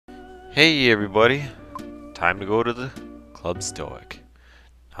Hey everybody, time to go to the Club Stoic,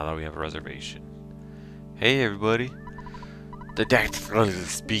 now that we have a reservation. Hey everybody, didactically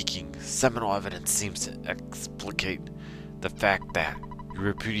speaking, seminal evidence seems to explicate the fact that your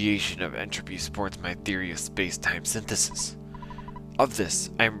repudiation of entropy supports my theory of space-time synthesis. Of this,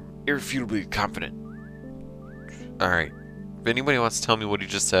 I am irrefutably confident. Alright, if anybody wants to tell me what he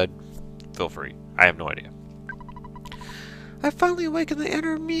just said, feel free. I have no idea. I finally awakened the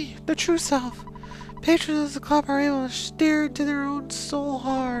inner me, the true self. Patrons of the club are able to stare into their own soul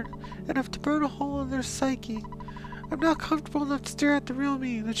hard enough to burn a hole in their psyche. I'm now comfortable enough to stare at the real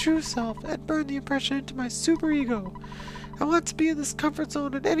me, the true self, and burn the impression into my superego. I want to be in this comfort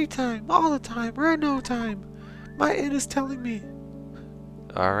zone at any time, all the time, or at no time. My id is telling me.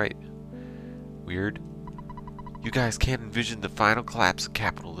 Alright. Weird. You guys can't envision the final collapse of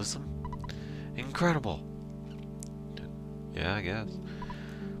capitalism? Incredible. Yeah, I guess.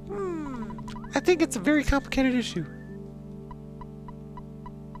 I think it's a very complicated issue.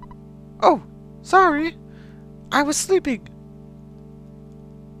 Oh, sorry. I was sleeping.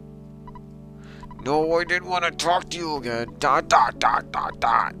 No, I didn't want to talk to you again. Dot, dot, dot, dot,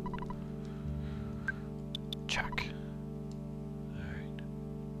 dot. Check. Alright.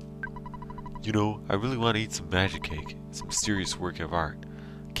 You know, I really want to eat some magic cake. It's a mysterious work of art.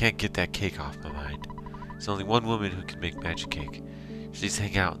 I can't get that cake off my mind. There's only one woman who can make magic cake. She's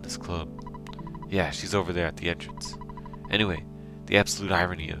hanging out in this club. Yeah, she's over there at the entrance. Anyway, the absolute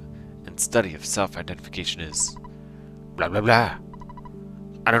irony of and study of self-identification is blah blah blah.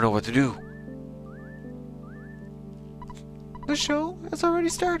 I don't know what to do. The show has already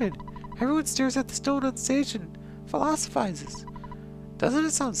started. Everyone stares at the stone on stage and philosophizes. Doesn't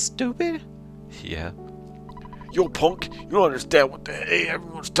it sound stupid? Yeah. Yo, punk, you don't understand what the hey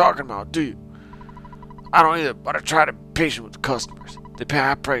everyone's talking about, do you? I don't either, but I try to be patient with the customers. They pay a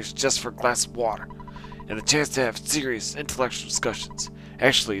high price just for a glass of water and a chance to have serious intellectual discussions.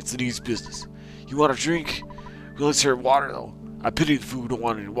 Actually, it's an easy business. You want a drink? We only serve water, though. I pity the fool who don't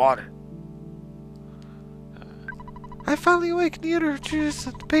want any water. I finally awakened the inner truth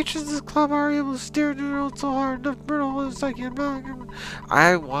that the patrons of the club are able to stare into their own so hard enough to burn a hole in their psyche.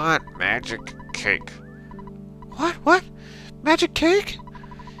 I want magic cake. What? Magic cake?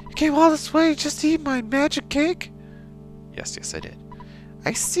 You came all this way just to eat my magic cake? Yes, I did.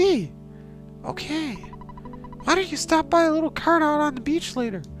 I see. Okay. Why don't you stop by a little cart out on the beach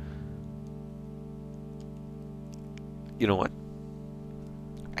later? You know what?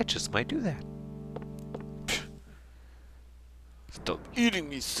 I just might do that. Stop eating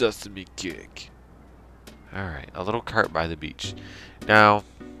me sesame cake. Alright, a little cart by the beach. Now,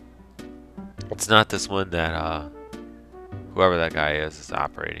 it's not this one that, whoever that guy is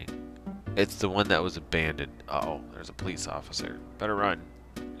operating. It's the one that was abandoned. Uh-oh, there's a police officer. Better run.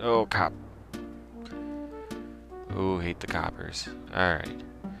 Oh, cop. Ooh, hate the coppers. Alright.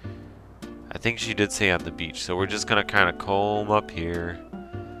 I think she did say on the beach, so we're just gonna kind of comb up here.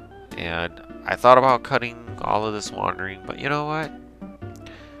 And I thought about cutting all of this wandering, but you know what?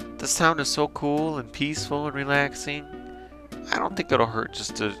 This town is so cool and peaceful and relaxing. I don't think it'll hurt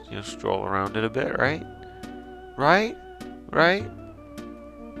just to, stroll around it a bit, right? Right?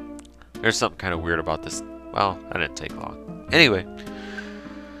 There's something kind of weird about this. Well, that didn't take long. Anyway,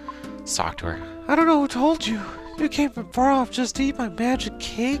 let's talk to her. I don't know who told you. You came from far off just to eat my magic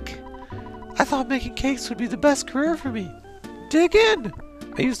cake? I thought making cakes would be the best career for me. Dig in!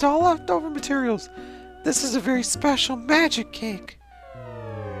 I used all leftover materials. This is a very special magic cake.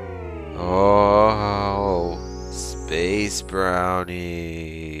 Oh, space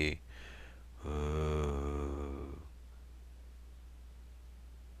brownie.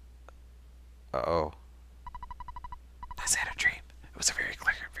 Uh-oh. Was that a dream? It was a very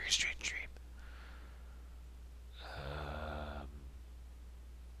clear and very strange dream.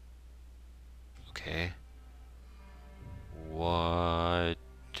 Okay. What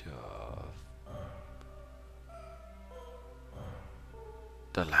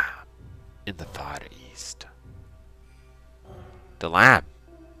the lamb in the far east. The lamb.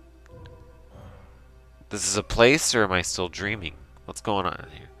 This is a place, or am I still dreaming? What's going on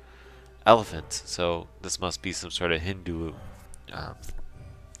here? Elephant. So this must be some sort of Hindu.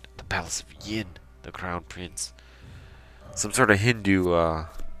 The palace of Yin, the crown prince. Some sort of Hindu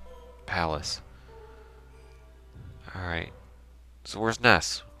palace. Alright. So where's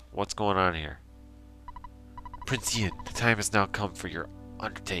Ness? What's going on here? Prince Yin, the time has now come for your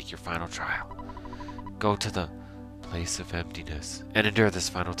undertake your final trial. Go to the place of emptiness and endure this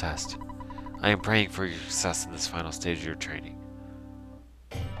final test. I am praying for your success in this final stage of your training.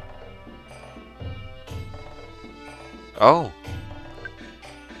 Oh.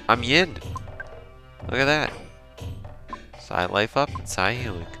 I'm yin. Look at that. Psi life up and psi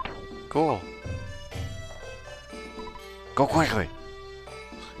healing. Cool. Go quickly.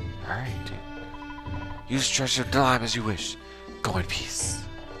 Alright, dude. Use treasure of Dalam as you wish. Go in peace.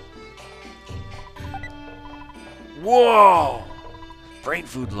 Whoa! Brain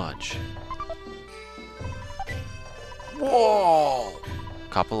food lunch. Whoa!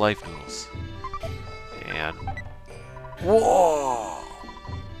 Couple life noodles. And whoa!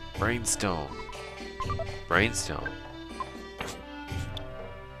 Brainstone. Brainstone.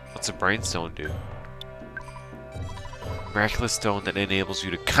 What's a brainstone do? Miraculous stone that enables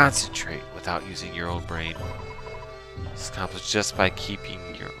you to concentrate without using your own brain. It's accomplished just by keeping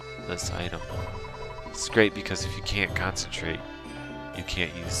this item. It's great because if you can't concentrate, you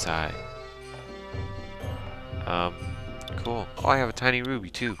can't use psi. Cool. Oh, I have a tiny ruby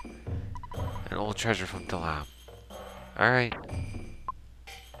too. An old treasure from Dalam. Alright.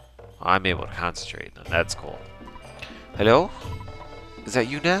 I'm able to concentrate then. That's cool. Hello? Is that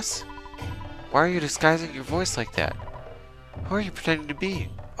you, Ness? Why are you disguising your voice like that? Who are you pretending to be?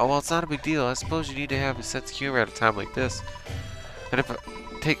 Oh, well, it's not a big deal. I suppose you need to have a sense of humor at a time like this. And if I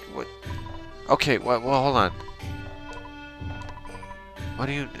take what? Okay, well, hold on. What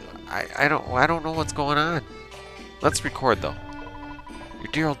do you? I don't know what's going on. Let's record though.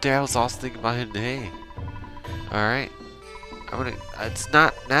 Your dear old dad was also thinking about hitting the hay. All right. It's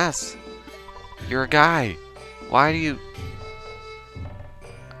not Ness. You're a guy. Why do you?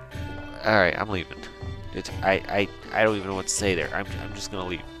 All right, I'm leaving. I don't even know what to say there. I'm just gonna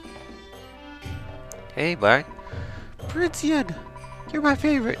leave. Hey, bye. Prince Yin, you're my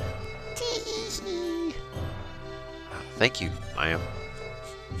favorite. Thank you, I am.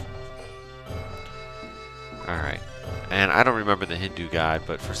 Alright. And I don't remember the Hindu god,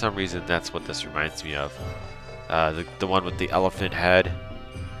 but for some reason that's what this reminds me of. The one with the elephant head.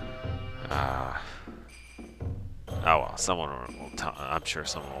 Oh well, someone will tell. I'm sure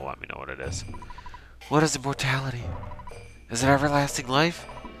someone will let me know what it is. What is immortality? Is it everlasting life?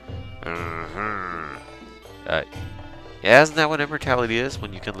 Yeah, isn't that what immortality is?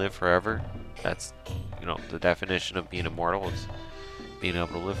 When you can live forever? That's, you know, the definition of being immortal is being able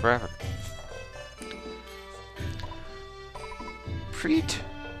to live forever. Preet?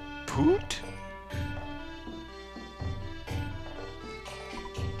 Poot?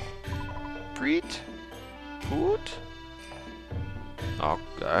 Preet? Poot? Oh,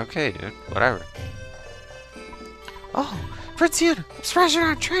 okay, dude. Whatever. Oh, Prince Yin, I'm surprised you're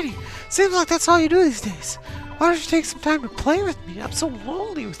not training. Seems like that's all you do these days. Why don't you take some time to play with me? I'm so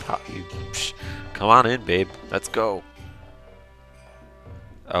lonely without you. Psh, come on in, babe. Let's go.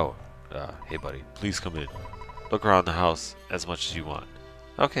 Oh, hey, buddy. Please come in. Look around the house as much as you want.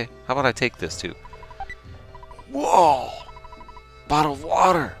 Okay, how about I take this, too? Whoa! Bottle of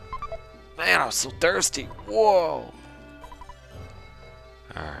water. Man, I'm so thirsty. Whoa!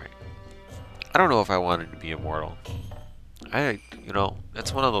 Alright. I don't know if I wanted to be immortal. You know,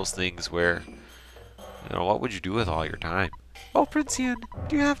 that's one of those things where, you know, what would you do with all your time? Oh, Prince Yin,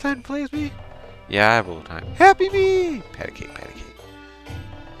 do you have time to play with me? Yeah, I have a little time. Happy me! Patty cake, patty cake.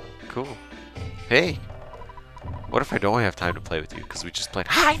 Cool. Hey! What if I don't have time to play with you? Because we just played.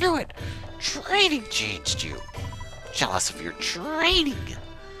 I knew it! Training changed you. Jealous of your training.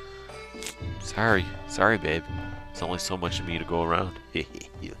 Sorry. Sorry, babe. There's only so much of me to go around.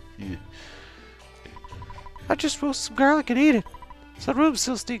 I just roasted some garlic and ate it. So the room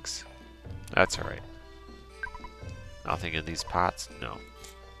still stinks. That's alright. Nothing in these pots? No.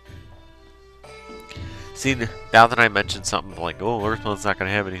 See, now that I mentioned something like, oh, EarthBound's not going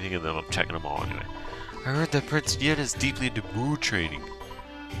to have anything in them, I'm checking them all anyway. I heard that Prince Yin is deeply into mood training.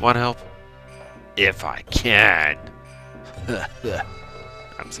 Want help? If I can.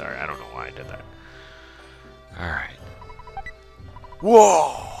 I'm sorry, I don't know why I did that. Alright.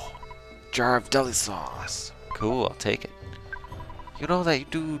 Whoa! Jar of deli sauce. Cool, I'll take it. You know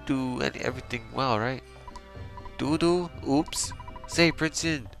that you do everything well, right? Do? Oops. Say, Prince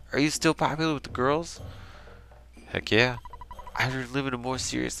Yin, are you still popular with the girls? Heck yeah. I heard you're living a more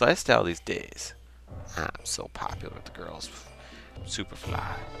serious lifestyle these days. I'm so popular with the girls. Super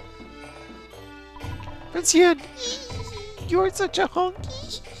fly. Prince Yin, you're such a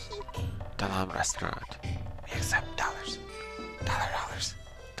hunky. Dalam restaurant. We accept dollars. Dollars.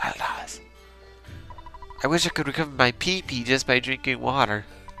 I wish I could recover my pee-pee just by drinking water.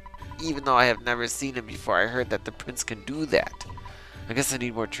 Even though I have never seen him before, I heard that the prince can do that. I guess I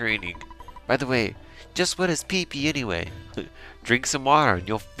need more training. By the way, just what is pee-pee anyway? Drink some water and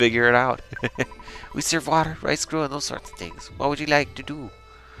you'll figure it out. We serve water, rice gruel, and those sorts of things. What would you like to do?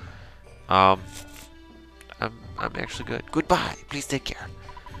 I'm actually good. Goodbye. Please take care.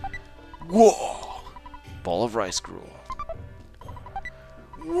 Whoa! Bowl of rice gruel.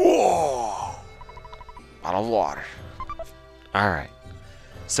 Whoa! Bottle of water. Alright.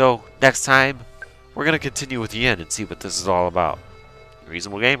 So, next time, we're going to continue with the end and see what this is all about.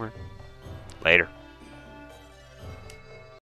 Reasonable Gamer. Later.